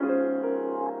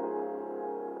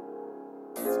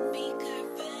The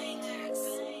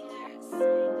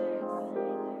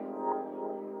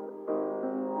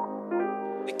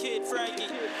Kid Frankie.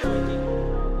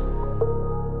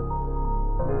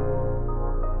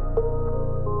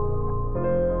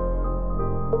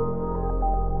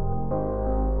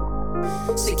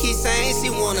 She keep saying she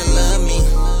wanna love me.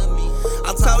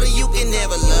 I told her you can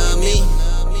never love me.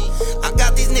 I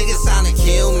got these niggas trying to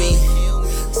kill me,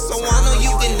 so I know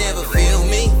you can never feel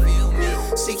me.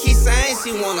 She keep saying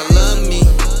she wanna love me.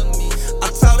 I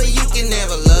told her you can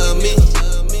never love me.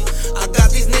 I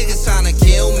got these niggas trying to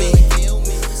kill me,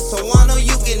 so I know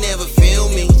you can never feel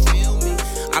me.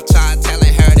 I tried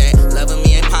telling her that loving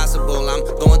me ain't possible. I'm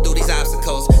going through these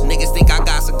obstacles. Niggas think I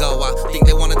got to go. I think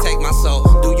they wanna take my soul.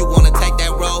 Do you wanna take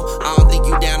that role? I don't think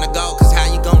you down to go. Cause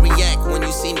how you gon' react when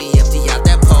you see me empty out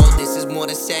that pole? This is more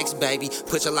than sex, baby.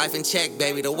 Put your life in check,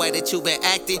 baby. The way that you been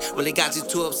acting really got you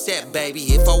too upset, baby.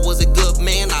 If I was a good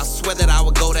man, I swear that I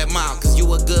would go that mile. Cause you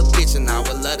a good bitch and I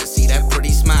would love to see that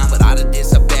pretty smile. But I done did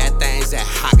some bad things that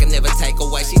I can never take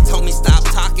away. She told me stop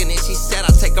talking and she said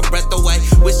I'll take a breath away.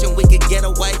 Wishing we could get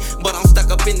away, but I'm stuck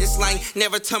up in this lane.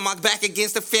 Never turn my back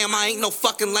against the fam, I ain't no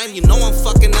fucking lame. You know I'm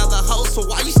fucking other hoes, so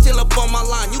why you still up on my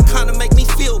line? You kinda make me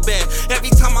feel bad every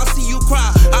time I see you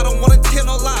cry. I don't wanna tell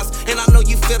no lies, and I know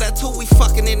you feel that too. We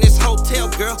fucking in this hotel,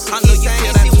 girl. I know you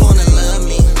feel that too. She wanna love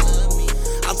me.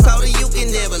 I told her you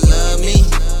can never love me.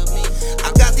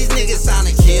 I got these niggas trying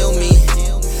to kill me,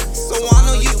 so I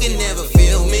know you can never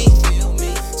feel me.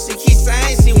 She keep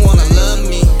saying she wanna love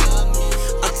me.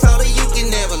 I told her you can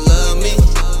never love me.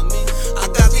 I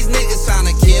got these niggas trying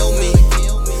to kill me,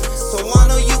 so I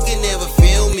know you can never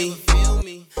feel me.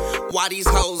 Why these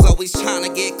hoes always trying to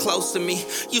get close to me?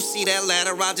 You see that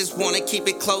ladder, I just wanna keep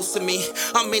it close to me.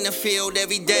 I'm in the field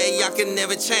every day, I can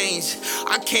never change.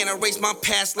 I can't erase my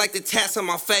past like the tats on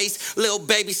my face. Little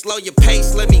baby, slow your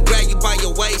pace, let me grab you by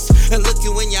your waist and look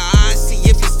you in your eyes, see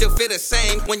if you still feel the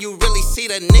same. When you really see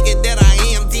the nigga that I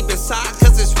am deep inside,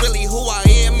 cause it's really who I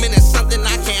am and it's something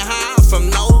I can't hide from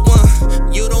no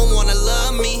one. You don't wanna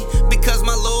love me because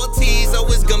my loyalty's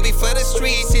always gonna be for the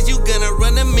streets. Is you gonna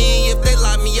run to me if they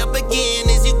lock me up again?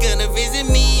 Is you gonna visit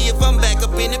me if I'm back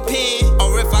up in the pen?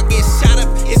 Or if I get shot up,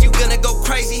 is you gonna go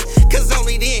crazy? Cause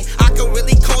only then I can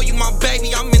really call you my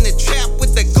baby. I'm in the trap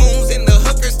with the goons and the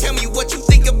hookers. Tell me what you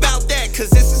think about that, cause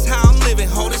this is how I'm living.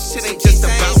 Hold this shit ain't just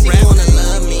about rap. She wanna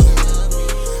love me.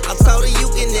 I told her you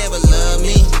can never love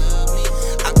me.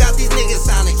 I got these niggas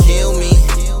trying to kill me,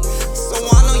 so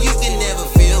I know you can never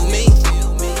feel me.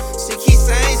 She keep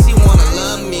saying she wanna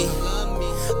love me.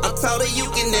 I told her you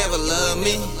can never love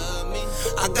me.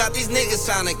 I got these niggas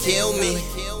trying to kill me,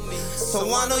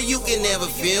 so I know you can never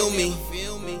feel me.